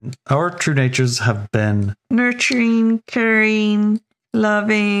our true natures have been nurturing, caring,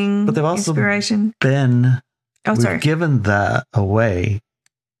 loving, but they've also inspiration. We've given that away.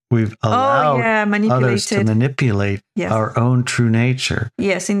 We've allowed others to manipulate our own true nature.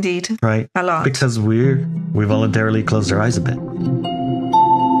 Yes, indeed. Right? A lot. Because we voluntarily closed our eyes a bit.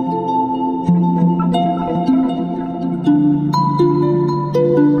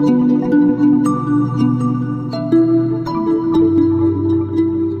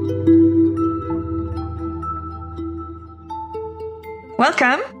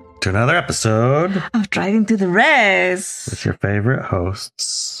 Welcome to another episode of Driving to the Res with your favorite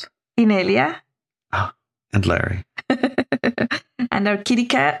hosts, Inelia and Larry, and our kitty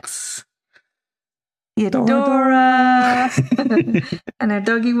cats, Dora, and our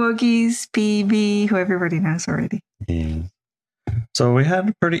doggy woggies, PB, who everybody knows already. Yeah. So we had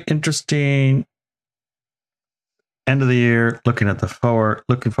a pretty interesting end of the year, looking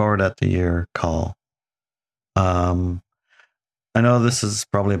forward at the year call. I know this is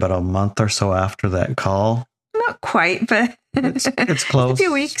probably about a month or so after that call. Not quite, but it's close. A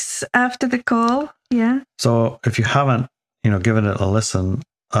few weeks after the call, yeah. So if you haven't, given it a listen,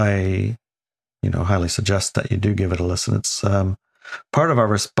 I, highly suggest that you do give it a listen. It's part of our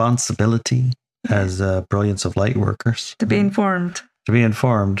responsibility as Brilliance of Light workers. To be informed.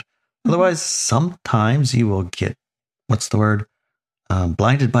 Otherwise, sometimes you will get,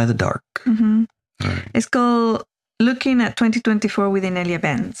 blinded by the dark. Mm-hmm. Right. It's called Looking at 2024 with Inelia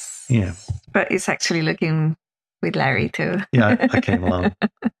Benz. Yeah. But it's actually looking with Larry too. Yeah, I came along.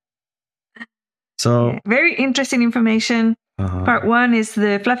 So very interesting information. Part one is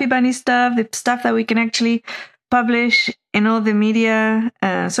the Fluffy Bunny stuff, the stuff that we can actually publish in all the media,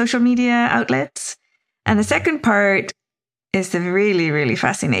 social media outlets. And the second part is the really, really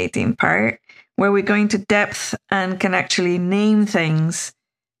fascinating part where we go into depth and can actually name things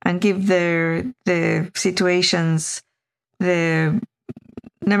and give the situations the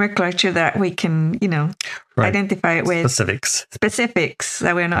nomenclature that we can, identify it with. Specifics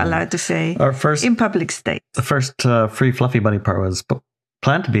that we're not allowed to say in public state. The first free Fluffy Bunny part was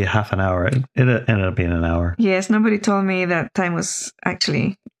planned to be half an hour. It ended up being an hour. Yes, nobody told me that time was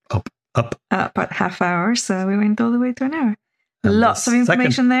actually up at half hour, so we went all the way to an hour. And lots of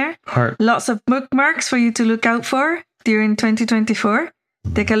information there. Lots of bookmarks for you to look out for during 2024.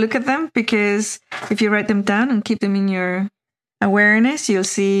 Take a look at them, because if you write them down and keep them in your awareness, you'll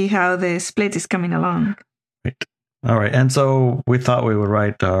see how the split is coming along. Right. All right. And so we thought we would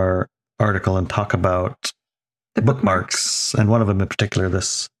write our article and talk about the bookmarks, and one of them in particular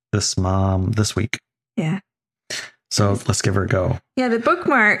this week. Yeah. So let's give her a go. Yeah, the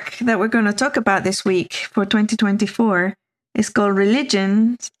bookmark that we're going to talk about this week for 2024 is called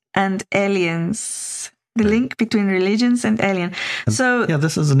Religions and Aliens. The link between religions and alien. So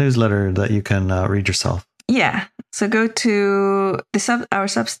this is a newsletter that you can read yourself. Yeah. So go to our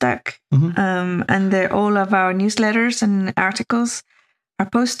Substack, and all of our newsletters and articles are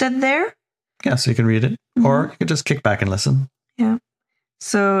posted there. Yeah, so you can read it, or you can just kick back and listen. Yeah.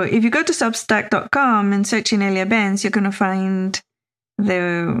 So if you go to Substack.com and search Inelia Benz, you're going to find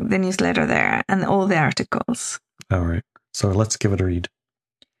the newsletter there and all the articles. All right. So let's give it a read.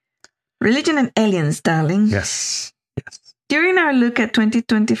 Religion and Aliens, darling. Yes. During our look at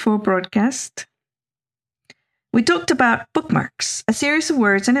 2024 broadcast, we talked about bookmarks, a series of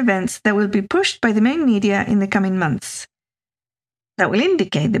words and events that will be pushed by the main media in the coming months. That will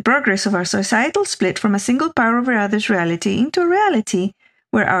indicate the progress of our societal split from a single power over others reality into a reality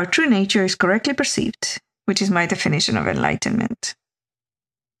where our true nature is correctly perceived, which is my definition of enlightenment.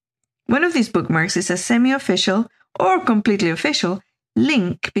 One of these bookmarks is a semi-official or completely official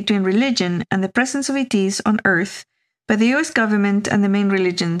link between religion and the presence of ETs on Earth by the US government and the main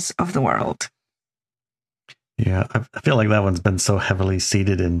religions of the world. Yeah, I feel like that one's been so heavily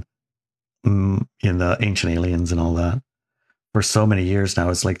seated in the ancient aliens and all that for so many years now.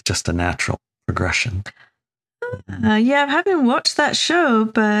 It's like just a natural progression. I haven't watched that show,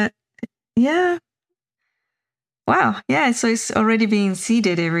 but yeah. Wow, yeah, so it's already being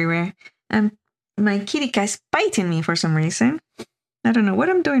seeded everywhere. And my kitty cat's biting me for some reason. I don't know what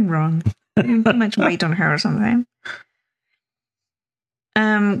I'm doing wrong. Too much weight on her or something.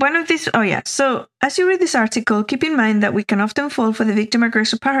 So as you read this article, keep in mind that we can often fall for the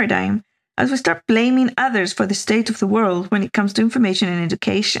victim-aggressor paradigm as we start blaming others for the state of the world when it comes to information and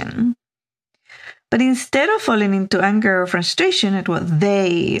education. But instead of falling into anger or frustration at what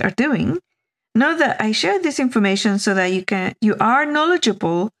they are doing, know that I share this information so that you are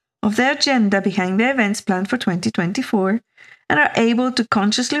knowledgeable of the agenda behind the events planned for 2024 and are able to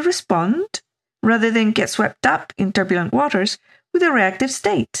consciously respond rather than get swept up in turbulent waters with a reactive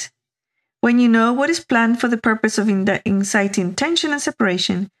state When you know what is planned for the purpose of inciting tension and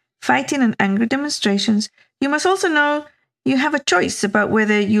separation, fighting and anger demonstrations, you must also know you have a choice about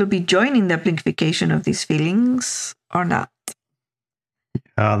whether you'll be joining the amplification of these feelings or not.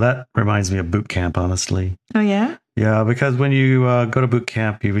 That reminds me of boot camp, honestly. Oh, yeah? Yeah, because when you go to boot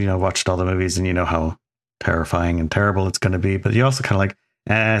camp, you watched all the movies and you know how terrifying and terrible it's going to be. But you also kind of like,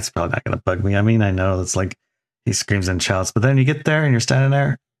 it's probably not going to bug me. I mean, I know it's like he screams and shouts, but then you get there and you're standing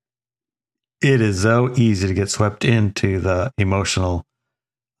there. It is so easy to get swept into the emotional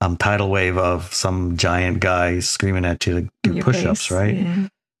tidal wave of some giant guy screaming at you to do push-ups, right? Yeah.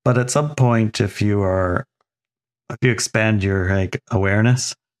 But at some point, if you expand your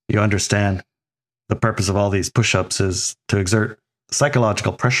awareness, you understand the purpose of all these push-ups is to exert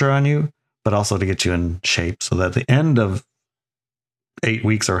psychological pressure on you, but also to get you in shape so that at the end of 8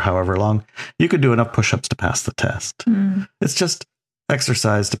 weeks or however long, you could do enough push-ups to pass the test. It's just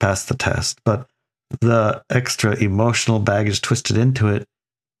exercise to pass the test, but the extra emotional baggage twisted into it,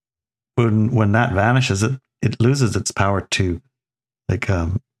 when that vanishes, it loses its power to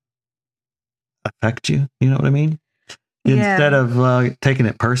affect you. You know what I mean? Yeah. Instead of taking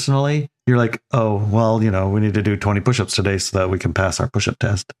it personally, you're like, oh, well, we need to do 20 push-ups today so that we can pass our push-up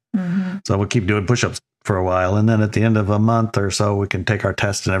test. Mm-hmm. So we'll keep doing push-ups for a while. And then at the end of a month or so, we can take our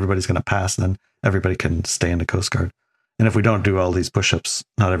test and everybody's going to pass. And then everybody can stay in the Coast Guard. And if we don't do all these push-ups,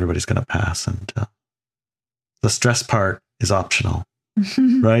 not everybody's going to pass. And the stress part is optional,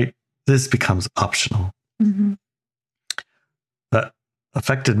 right? This becomes optional. Mm-hmm. That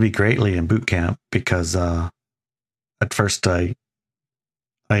affected me greatly in boot camp because at first I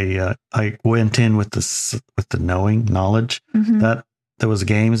went in with the knowledge that there was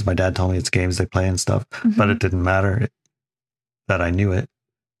games. My dad told me it's games they play and stuff, but it didn't matter that I knew it.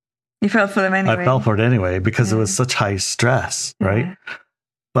 You fell for them anyway. I fell for it anyway because it was such high stress, right? Yeah.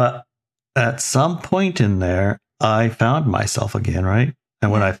 But at some point in there, I found myself again, right?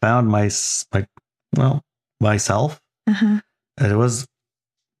 And when I found myself, it was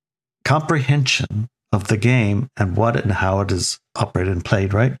comprehension of the game and what and how it is operated and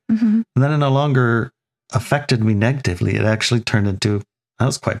played, right? And then it no longer affected me negatively. It actually turned into, I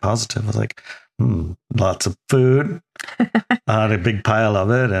was quite positive. I was like, lots of food, I had a big pile of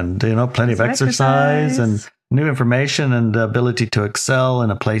it, and plenty of exercise and new information and the ability to excel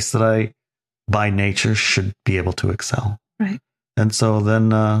in a place that I, by nature, should be able to excel. Right. And so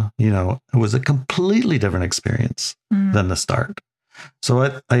then, it was a completely different experience than the start.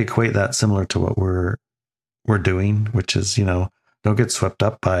 So I equate that similar to what we're doing, which is, don't get swept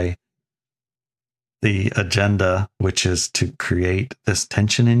up by the agenda, which is to create this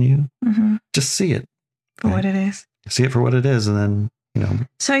tension in you. Just see it for what it is. See it for what it is. And then,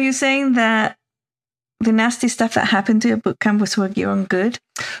 So you're saying that the nasty stuff that happened to your boot camp was for your own good?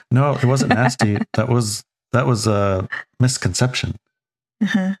 No, it wasn't nasty. That was a misconception.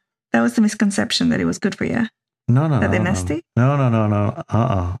 That was the misconception that it was good for you. No. Are they nasty? No.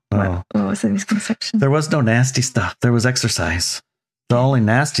 No. What was the misconception? There was no nasty stuff. There was exercise. The only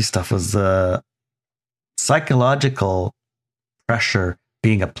nasty stuff was the psychological pressure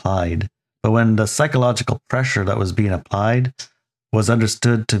being applied. But when the psychological pressure that was being applied was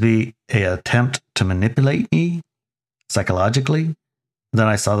understood to be an attempt to manipulate me psychologically, then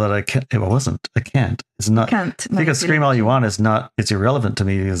I saw that I can't. It wasn't. I can't. It's not. You can scream all you want. It's irrelevant to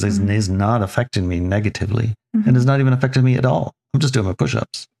me because it's not affecting me negatively, and it's not even affecting me at all. I'm just doing my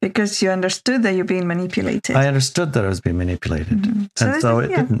push-ups. Because you understood that you're being manipulated. I understood that I was being manipulated, and so it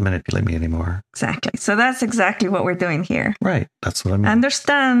didn't manipulate me anymore. Exactly. So that's exactly what we're doing here. Right. That's what I mean.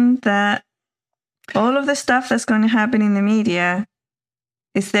 Understand that all of the stuff that's going to happen in the media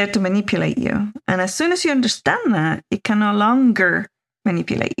is there to manipulate you, and as soon as you understand that, it can no longer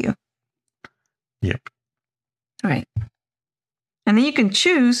manipulate you. Yep. Right. And then you can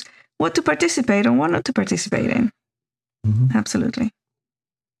choose what to participate and what not to participate in. Absolutely.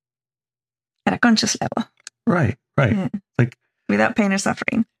 At a conscious level. Right. Yeah. Like without pain or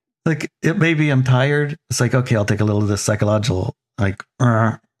suffering. Like it maybe I'm tired. It's like, okay, I'll take a little of this psychological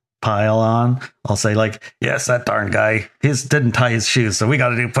pile on. I'll say like, yes, that darn guy, didn't tie his shoes, so we got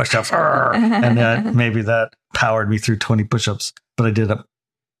to do push-ups. And maybe that powered me through 20 push-ups. But I did it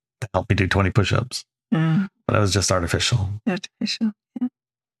to help me do 20 push-ups. But it was just artificial. Yeah.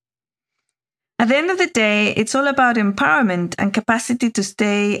 At the end of the day, it's all about empowerment and capacity to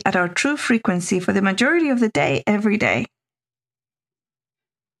stay at our true frequency for the majority of the day, every day.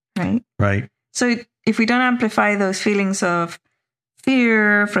 Right? Right. So if we don't amplify those feelings of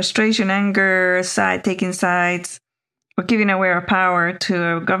fear, frustration, anger, taking sides, or giving away our power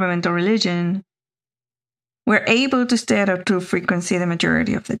to a government or religion, we're able to stay at our true frequency the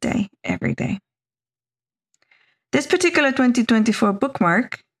majority of the day, every day. This particular 2024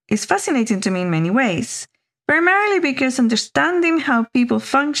 bookmark is fascinating to me in many ways, primarily because understanding how people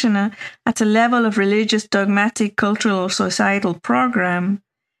function at a level of religious, dogmatic, cultural, or societal program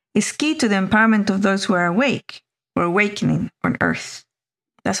is key to the empowerment of those who are awake, or awakening on Earth.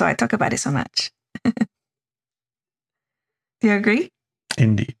 That's why I talk about it so much. Do you agree?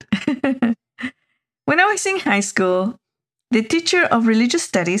 Indeed. When I was in high school, the teacher of religious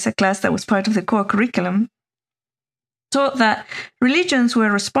studies, a class that was part of the core curriculum, taught that religions were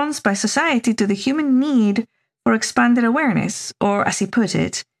a response by society to the human need for expanded awareness, or as he put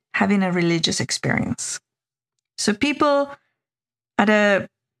it, having a religious experience. So people at a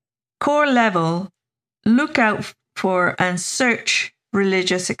core level look out for and search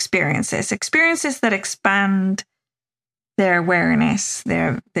religious experiences, experiences that expand their awareness,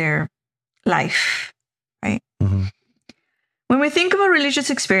 their life, right? Mm-hmm. When we think of a religious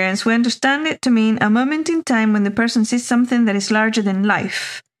experience, we understand it to mean a moment in time when the person sees something that is larger than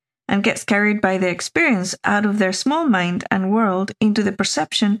life and gets carried by the experience out of their small mind and world into the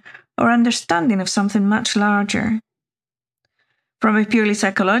perception or understanding of something much larger. From a purely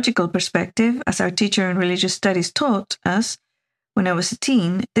psychological perspective, as our teacher in religious studies taught us when I was a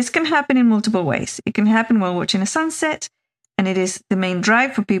teen, this can happen in multiple ways. It can happen while watching a sunset, and it is the main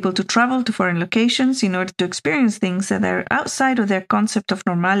drive for people to travel to foreign locations in order to experience things that are outside of their concept of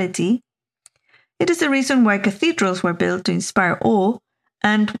normality. It is the reason why cathedrals were built to inspire awe,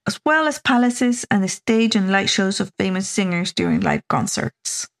 and as well as palaces and the stage and light shows of famous singers during live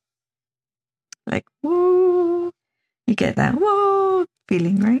concerts. Like, woo! You get that whoa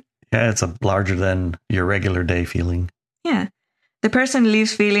feeling, right? Yeah, it's a larger than your regular day feeling. Yeah. The person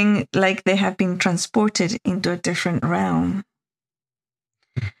leaves feeling like they have been transported into a different realm.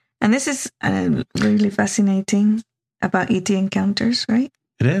 And this is really fascinating about ET encounters, right?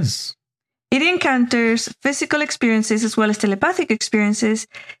 It is. ET encounters, physical experiences, as well as telepathic experiences,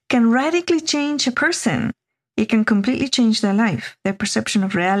 can radically change a person. It can completely change their life, their perception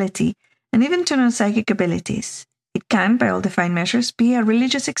of reality, and even turn on psychic abilities. It can, by all defined measures, be a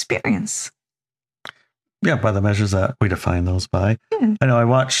religious experience. Yeah, by the measures that we define those by. Yeah. I know I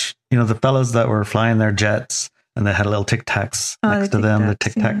watch, the fellows that were flying their jets and they had little Tic Tacs next to them, the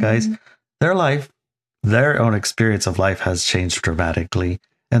Tic Tac guys. Their life, their own experience of life has changed dramatically.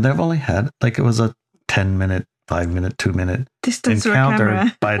 And they've only had, it was a 10-minute, 5-minute, 2-minute distance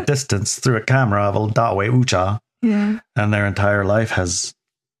encounter by a distance through a camera of a Dawe Ucha. Yeah. And their entire life has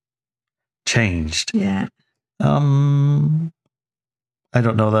changed. Yeah. I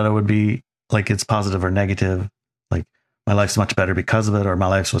don't know that it would be it's positive or negative. Like my life's much better because of it, or my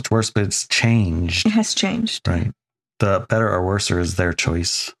life's much worse, but it's changed. It has changed. Right. The better or worse is their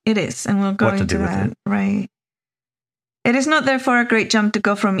choice. It is. And we'll go into that. Right. It is not therefore a great jump to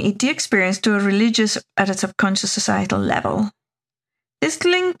go from ET experience to a religious at a subconscious societal level. This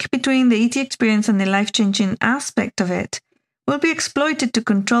link between the ET experience and the life-changing aspect of it will be exploited to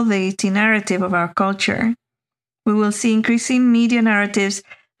control the ET narrative of our culture. We will see increasing media narratives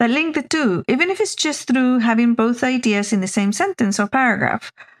that link the two, even if it's just through having both ideas in the same sentence or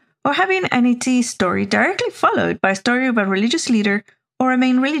paragraph, or having an ET story directly followed by a story of a religious leader or a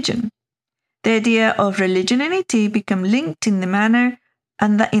main religion. The idea of religion and ET become linked in that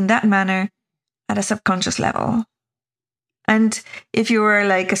manner at a subconscious level. And if you were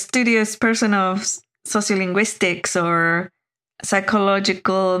a studious person of sociolinguistics or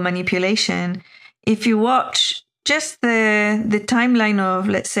psychological manipulation, if you watch just the timeline of,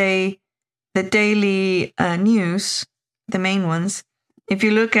 let's say, the daily news, the main ones, if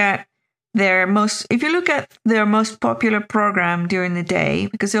you look at their most popular program during the day,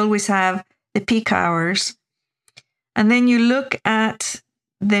 because they always have the peak hours, and then you look at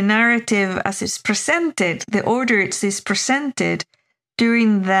the narrative as it's presented, the order it is presented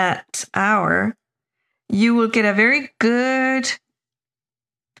during that hour, you will get a very good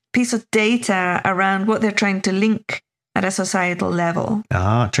piece of data around what they're trying to link at a societal level.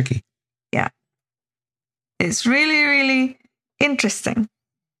 Ah, tricky. Yeah. It's really, really interesting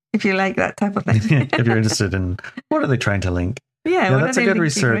if you like that type of thing. If you're interested in what are they trying to link. Yeah, that's a good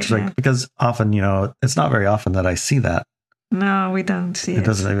research. Because often, it's not very often that I see that. No, we don't see it. It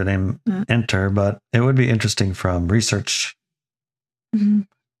doesn't even enter, but it would be interesting from research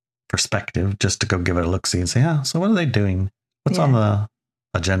perspective just to go give it a look-see and say, so what are they doing? What's on the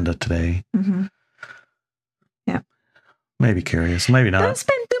agenda today? Yeah. Maybe curious, maybe not. Don't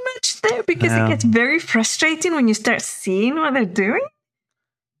spend too much there because it gets very frustrating when you start seeing what they're doing.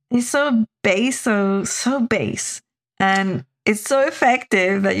 It's so base, so base. And it's so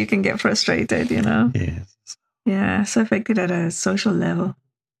effective that you can get frustrated, Yes. Yeah, so affected at a social level.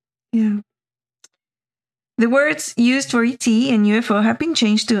 Yeah. The words used for ET and UFO have been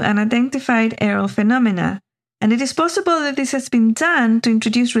changed to unidentified aerial phenomena, and it is possible that this has been done to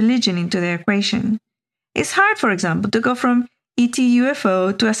introduce religion into the equation. It's hard, for example, to go from ET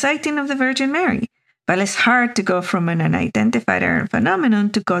UFO to a sighting of the Virgin Mary, but it's hard to go from an unidentified aerial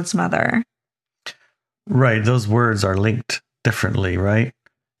phenomenon to God's mother. Right. Those words are linked differently, right?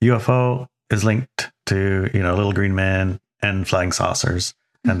 UFO is linked to, little green man and flying saucers,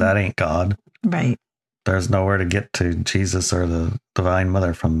 and that ain't God. Right. There's nowhere to get to Jesus or the Divine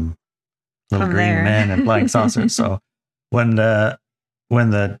Mother from little green men and flying saucers. So when the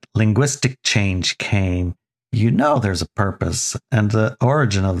linguistic change came, there's a purpose, and the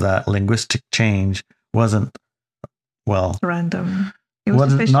origin of that linguistic change wasn't random. It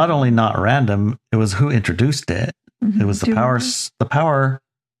wasn't not only not random, it was who introduced it. It was the power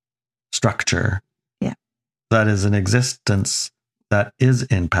structure. Yeah. That is an existence that is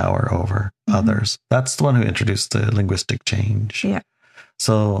in power over others. That's the one who introduced the linguistic change. Yeah.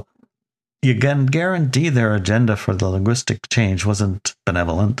 So you can guarantee their agenda for the linguistic change wasn't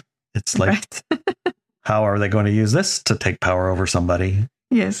benevolent. It's like, how are they going to use this to take power over somebody?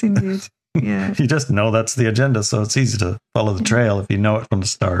 Yes, indeed. Yeah. You just know that's the agenda, so it's easy to follow the trail if you know it from the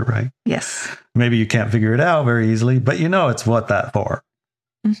start, right? Yes. Maybe you can't figure it out very easily, but it's what that for.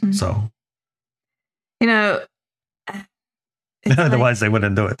 So, otherwise they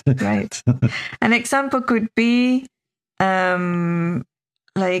wouldn't do it. Right. An example could be an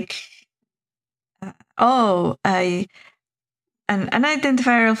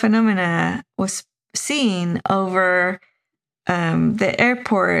unidentified phenomena was seen over the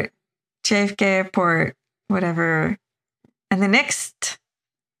airport, JFK Airport, whatever. And the next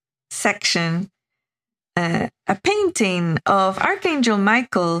section, a painting of Archangel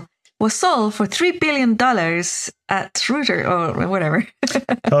Michael was sold for $3 billion at Reuters or whatever.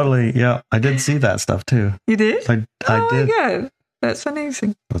 Totally. Yeah. I did see that stuff too. You did? I did. Oh my God. That's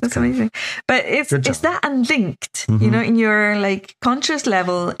amazing. That's amazing. But is that unlinked? In your conscious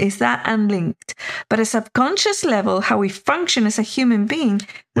level, is that unlinked? But at subconscious level, how we function as a human being,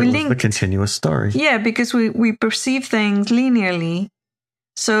 we link the continuous story. Yeah, because we perceive things linearly.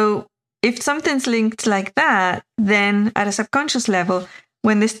 So if something's linked like that, then at a subconscious level,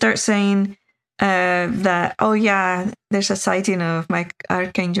 when they start saying that, there's a sighting of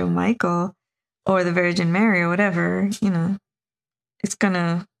Archangel Michael or the Virgin Mary or whatever, it's going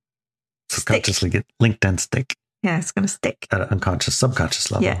to subconsciously get linked and stick. Yeah, it's going to stick. At an unconscious,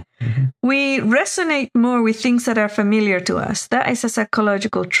 subconscious level. Yeah. We resonate more with things that are familiar to us. That is a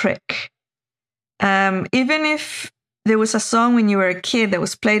psychological trick. Even if there was a song when you were a kid that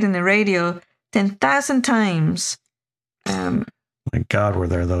was played in the radio 10,000 times. My God, were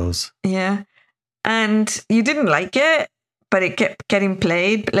there those? Yeah. And you didn't like it, but it kept getting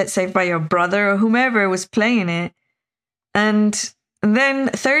played, let's say by your brother or whomever was playing it. And then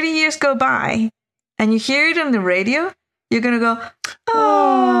 30 years go by and you hear it on the radio, you're going to go,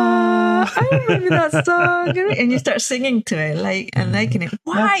 I remember that song. And you start singing to it and liking it.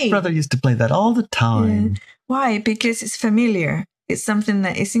 Why? My brother used to play that all the time. Yeah. Why? Because it's familiar. It's something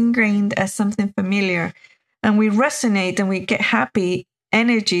that is ingrained as something familiar. And we resonate and we get happy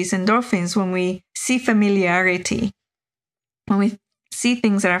energies, endorphins, when we see familiarity, when we see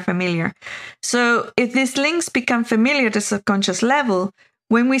things that are familiar. So if these links become familiar at the subconscious level,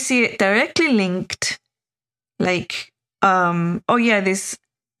 when we see it directly linked, this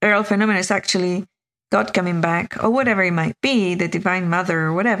aerial phenomenon is actually God coming back, or whatever it might be, the Divine Mother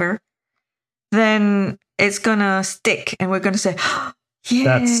or whatever, then it's going to stick and we're going to say,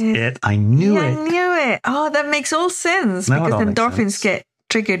 yeah, that's it. I knew it. I knew it. Oh, that makes all sense, now because endorphins get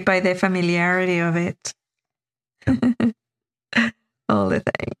triggered by the familiarity of it. Yep. All the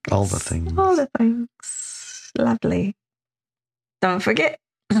things. All the things. All the things. Lovely. Don't forget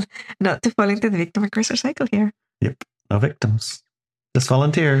not to fall into the victim aggressor cycle here. Yep. No victims. Just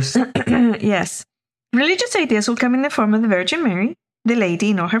volunteers. Yes. Religious ideas will come in the form of the Virgin Mary, the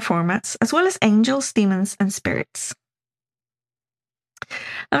Lady in all her formats, as well as angels, demons, and spirits.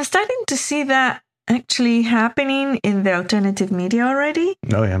 I'm starting to see that actually happening in the alternative media already.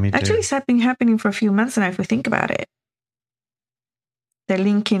 Oh, yeah, me too. Actually, it's been happening for a few months now, if we think about it. The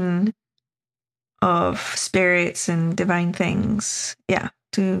linking of spirits and divine things,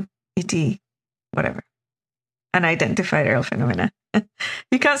 to ET, whatever. Unidentified aerial phenomena.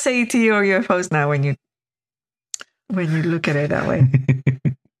 You can't say ET or UFOs now when you look at it that way.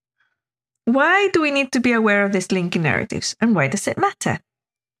 Why do we need to be aware of these linking narratives, and why does it matter?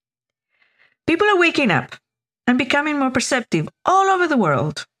 People are waking up and becoming more perceptive all over the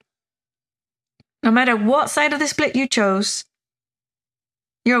world. No matter what side of the split you chose,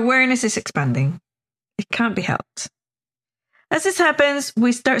 your awareness is expanding. It can't be helped. As this happens,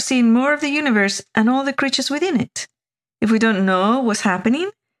 we start seeing more of the universe and all the creatures within it. If we don't know what's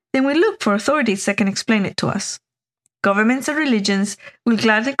happening, then we look for authorities that can explain it to us. Governments and religions will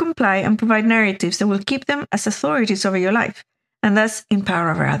gladly comply and provide narratives that will keep them as authorities over your life, and thus in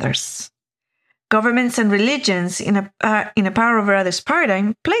power over others. Governments and religions in a power over others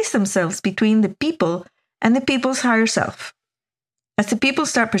paradigm place themselves between the people and the people's higher self. As the people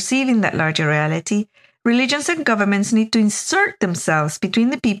start perceiving that larger reality, religions and governments need to insert themselves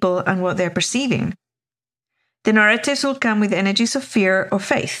between the people and what they're perceiving. The narratives will come with energies of fear or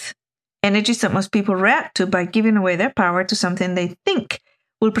faith, energies that most people react to by giving away their power to something they think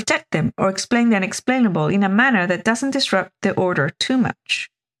will protect them or explain the unexplainable in a manner that doesn't disrupt the order too much.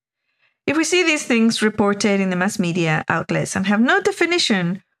 If we see these things reported in the mass media outlets and have no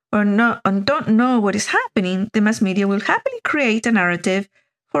definition and don't know what is happening, the mass media will happily create a narrative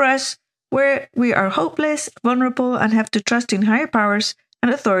for us where we are hopeless, vulnerable, and have to trust in higher powers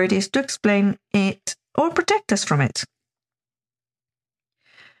and authorities to explain it or protect us from it.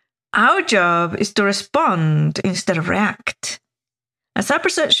 Our job is to respond instead of react. As our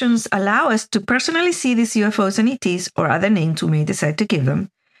perceptions allow us to personally see these UFOs and ETs, or other names we may decide to give them,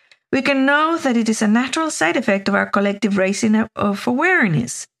 we can know that it is a natural side effect of our collective raising of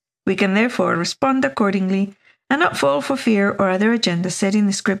awareness. We can therefore respond accordingly and not fall for fear or other agendas set in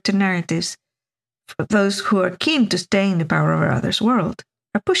the scripted narratives for those who are keen to stay in the power over others' world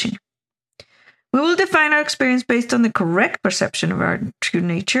are pushing. We will define our experience based on the correct perception of our true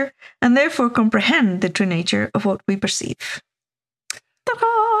nature and therefore comprehend the true nature of what we perceive.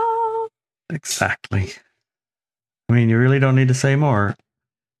 Ta-da! Exactly. I mean, you really don't need to say more,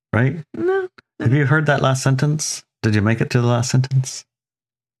 right? No. Have you heard that last sentence? Did you make it to the last sentence?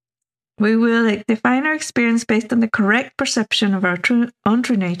 We will define our experience based on the correct perception of our own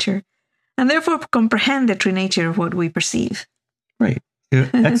true nature and therefore comprehend the true nature of what we perceive. Right. You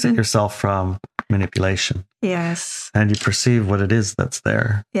exit yourself from manipulation. Yes. And you perceive what it is that's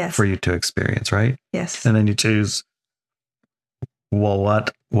there for you to experience, right? Yes. And then you choose, well,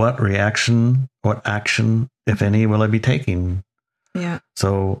 what reaction, what action, if any, will I be taking? Yeah.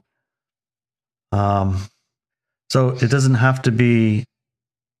 So it doesn't have to be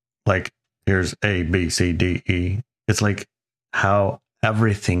like, here's A, B, C, D, E. It's like how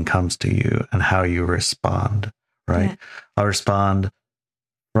everything comes to you and how you respond, right? Yeah. I'll respond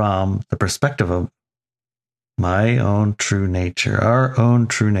from the perspective of my own true nature, our own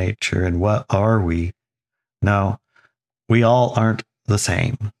true nature, and what are we? Now, we all aren't the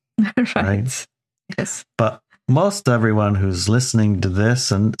same, right? Yes. But most everyone who's listening to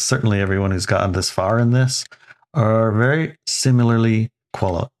this, and certainly everyone who's gotten this far in this, are very similarly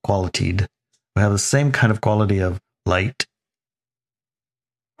qualitied. We have the same kind of quality of light,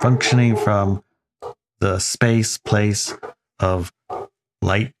 functioning from the space, place of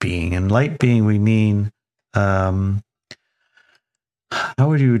light being. And light being, we mean, how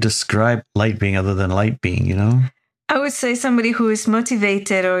would you describe light being other than light being, you know? I would say somebody who is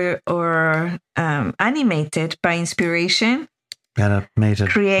motivated or animated by inspiration. Animated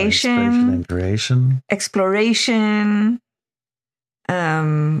creation, by inspiration and creation. Exploration,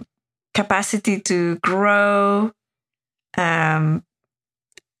 capacity to grow,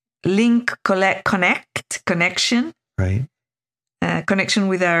 link, connection. Right. Connection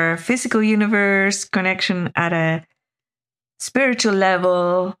with our physical universe, connection at a spiritual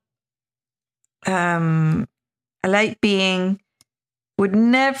level. A light being would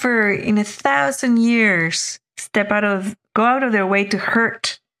never in 1,000 years go out of their way to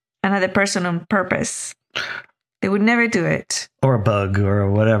hurt another person on purpose. They would never do it. Or a bug or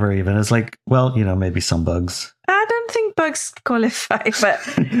whatever even. It's like, well, you know, maybe some bugs. I don't think bugs qualify, but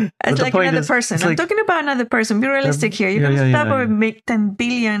it's like another person. I'm talking about another person. Be realistic here. You can stop or make 10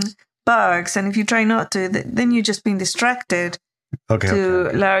 billion bugs, and if you try not to, then you're just being distracted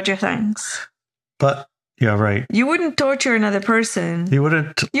to larger things. But, yeah, right. You wouldn't torture another person. You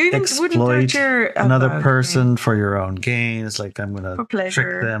wouldn't exploit another person for your own gain. It's like, I'm going to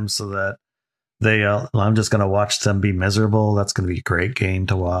trick them so that I'm just going to watch them be miserable. That's going to be a great game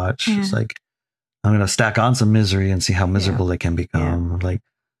to watch. Yeah. It's like, I'm going to stack on some misery and see how miserable they can become. Yeah. Like,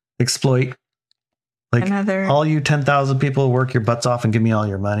 exploit. Like, all you 10,000 people work your butts off and give me all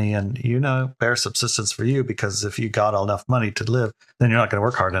your money and, bare subsistence for you, because if you got enough money to live, then you're not going to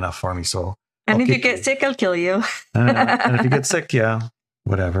work hard enough for me. So, and if you get sick, I'll kill you. And if you get sick,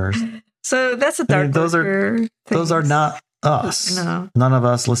 whatever. So that's a dark. Those are not us. No. None of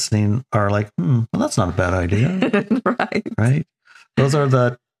us listening are like, well, that's not a bad idea. Right. Right. Those are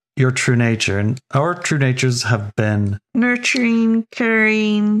the your true nature. And our true natures have been nurturing,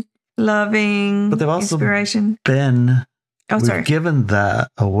 caring, loving, but they've also inspiration. We've given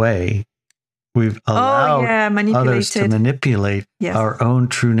that away. We've allowed others to manipulate our own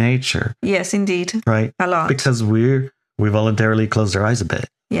true nature. Yes, indeed. Right? A lot. Because we voluntarily closed our eyes a bit.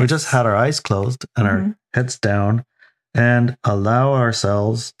 Yes. We just had our eyes closed and our heads down and allow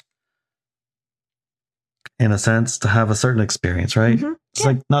ourselves, in a sense, to have a certain experience, right? Mm-hmm. It's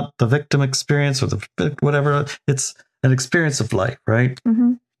like not the victim experience or the whatever. It's an experience of life, right?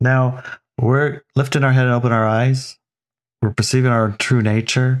 Mm-hmm. Now, we're lifting our head and open our eyes. We're perceiving our true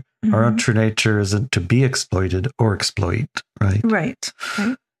nature. Mm-hmm. Our own true nature isn't to be exploited or exploit, right? Right.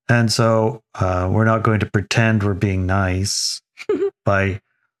 And so we're not going to pretend we're being nice by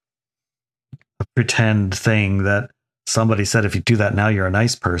a pretend thing that somebody said, if you do that now, you're a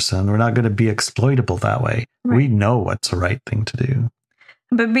nice person. We're not going to be exploitable that way. Right. We know what's the right thing to do.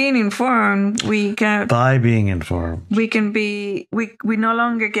 But being informed, by being informed, we can be, we no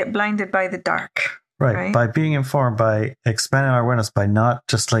longer get blinded by the dark. Right. By being informed, by expanding our awareness, by not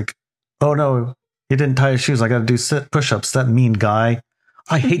just like, oh no, he didn't tie his shoes. I got to do push-ups. That mean guy.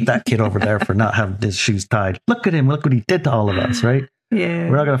 I hate that kid over there for not having his shoes tied. Look at him. Look what he did to all of us, right? Yeah.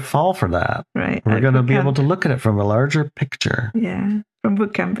 We're not going to fall for that. Right. We're going to be able to look at it from a larger picture. Yeah. From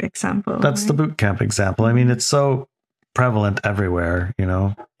boot camp example. That's the boot camp example. I mean, it's so prevalent everywhere, you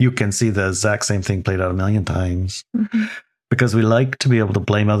know. You can see the exact same thing played out a million times because we like to be able to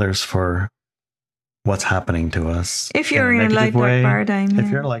blame others for what's happening to us. If you're in a light paradigm.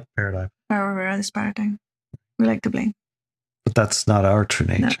 If you're in a light paradigm. Or we're in this paradigm. We like to blame. But that's not our true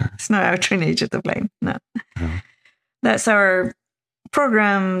nature. No, it's not our true nature to blame. No. That's our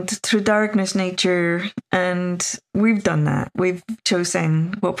programmed through darkness nature. And we've done that. We've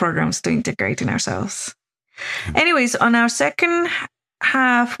chosen what programs to integrate in ourselves. Anyways, on our second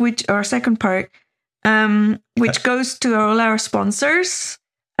half, our second part, which goes to all our sponsors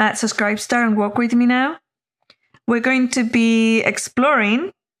at Subscribestar and Walk With Me Now, we're going to be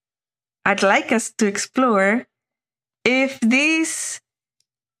exploring, I'd like us to explore, if these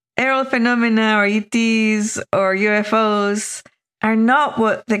aerial phenomena or ETs or UFOs are not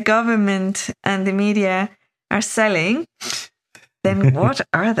what the government and the media are selling, then what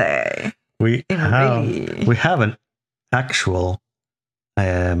are they? We have an actual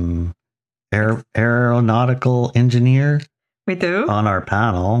aeronautical engineer. We do on our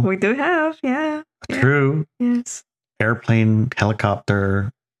panel. We do have, true. Yes, airplane,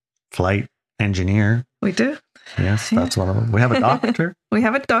 helicopter, flight engineer. We do. Yes, that's one of them. We have a doctor. We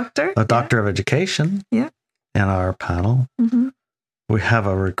have a doctor. A doctor of education. Yeah. In our panel. Mm-hmm. We have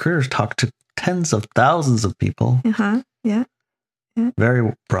a recruiter talk to tens of thousands of people. Yeah. Yeah.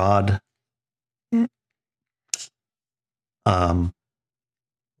 Very broad. Yeah.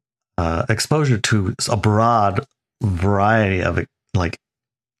 Exposure to a broad variety of like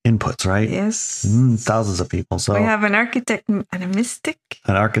inputs, right? Yes. Thousands of people. So we have an architect and a mystic.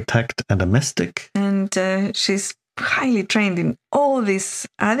 An architect and a mystic. And she's highly trained in all these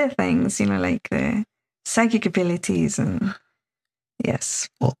other things, you know, like the psychic abilities and yes.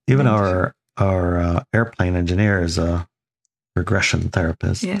 Well, even our airplane engineer is a regression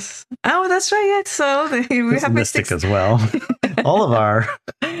therapist. Yes. Oh, that's right. Yeah. So we have mystic as well. All of our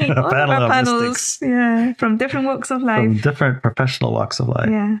panels, from different walks of life, from different professional walks of life.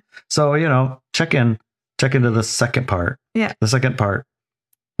 Yeah. So check into the second part. Yeah. The second part.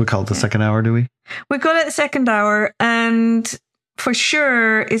 We call it the second hour, do we? We call it the second hour, and for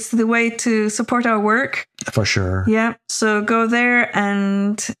sure, it's the way to support our work. For sure. Yeah. So go there,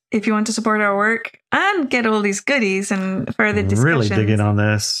 and if you want to support our work and get all these goodies and further discussions. Really dig in on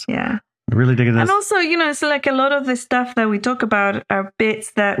this. Yeah. Really digging this. And also, it's like a lot of the stuff that we talk about are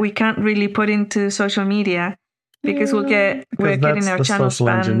bits that we can't really put into social media because we're getting our channels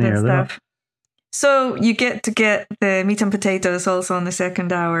banned and stuff. So you get to get the meat and potatoes also on the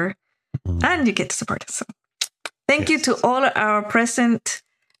second hour, and you get to support us. So thank you to all our present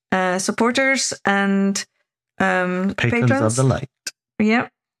supporters and patrons of the light.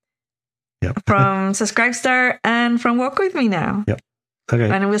 Yep. From Subscribestar and from Walk With Me Now. Yep. Okay.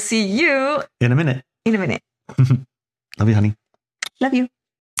 And we'll see you in a minute. Love you, honey. Love you.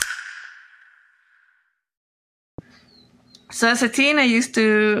 So as a teen, I used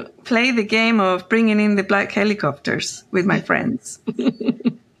to play the game of bringing in the black helicopters with my friends.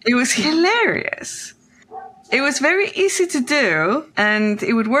 It was hilarious. It was very easy to do, and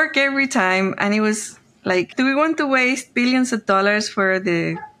it would work every time. And it was like, do we want to waste billions of dollars for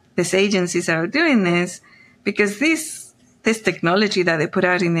these agencies that are doing this? Because this technology that they put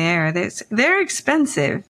out in the air, they're expensive.